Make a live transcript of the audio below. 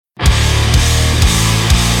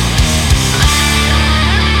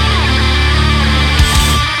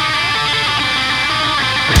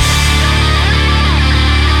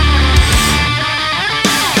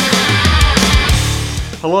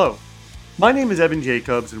Hello, my name is Evan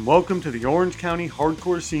Jacobs and welcome to the Orange County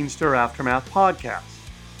Hardcore Scenester Aftermath podcast.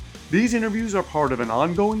 These interviews are part of an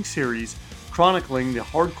ongoing series chronicling the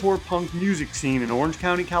hardcore punk music scene in Orange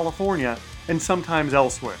County, California, and sometimes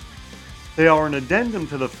elsewhere. They are an addendum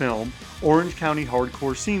to the film Orange County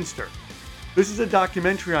Hardcore Scenester. This is a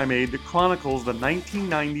documentary I made that chronicles the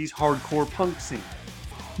 1990s hardcore punk scene.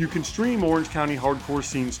 You can stream Orange County Hardcore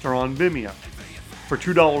Scenester on Vimeo. For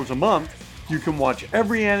 $2 a month, you can watch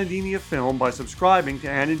every Anadenia film by subscribing to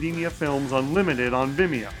Anadenia Films Unlimited on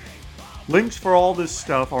Vimeo. Links for all this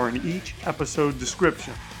stuff are in each episode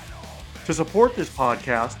description. To support this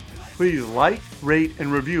podcast, please like, rate,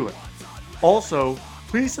 and review it. Also,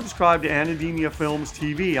 please subscribe to Anadenia Films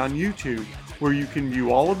TV on YouTube, where you can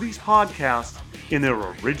view all of these podcasts in their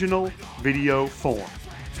original video form.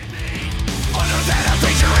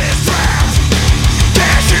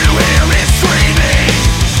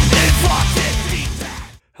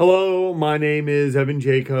 Hello, my name is Evan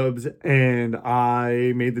Jacobs, and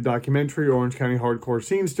I made the documentary Orange County Hardcore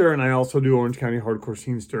Scenester, and I also do Orange County Hardcore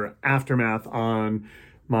Scenester Aftermath on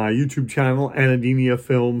my YouTube channel, Anadenia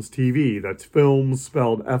Films TV. That's films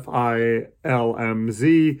spelled F-I-L-M-Z.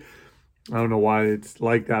 I don't know why it's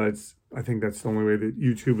like that. I think that's the only way that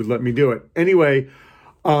YouTube would let me do it. Anyway,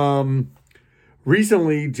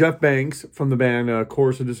 recently, Jeff Banks from the band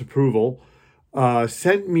Chorus of Disapproval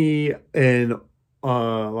sent me an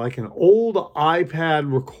old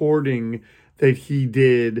iPad recording that he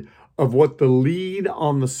did of what the lead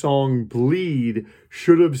on the song Bleed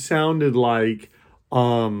should have sounded like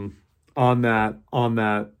on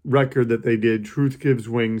that record that they did, Truth Gives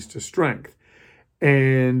Wings to Strength.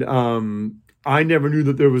 And I never knew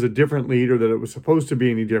that there was a different lead or that it was supposed to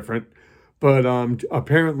be any different. But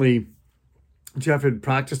apparently Jeff had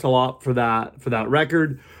practiced a lot for that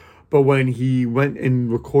record. But when he went and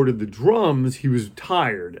recorded the drums, he was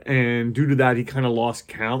tired. And due to that, he kind of lost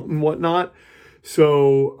count and whatnot.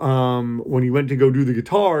 So when he went to go do the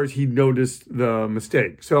guitars, he noticed the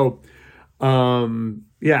mistake. So,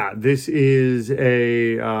 this is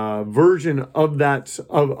a version of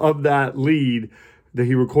that lead that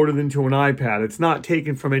he recorded into an iPad. It's not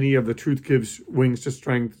taken from any of the Truth Gives Wings to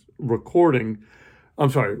Strength recordings.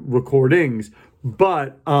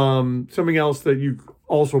 But something else that you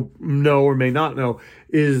also know or may not know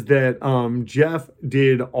is that Jeff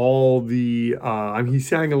did all the, he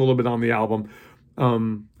sang a little bit on the album.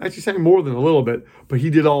 Actually sang more than a little bit, but he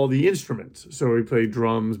did all the instruments. So he played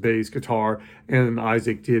drums, bass, guitar, and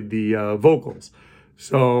Isaac did the vocals.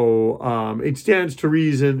 So it stands to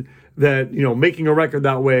reason that, making a record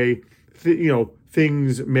that way,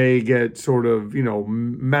 things may get sort of,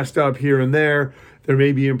 messed up here and there. There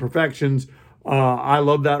may be imperfections. I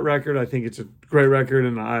love that record. I think it's a great record.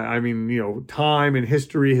 And I mean, time and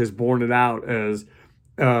history has borne it out as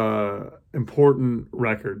important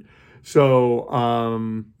record. So,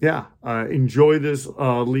 enjoy this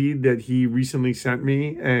lead that he recently sent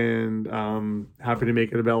me, and happy to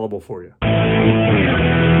make it available for you.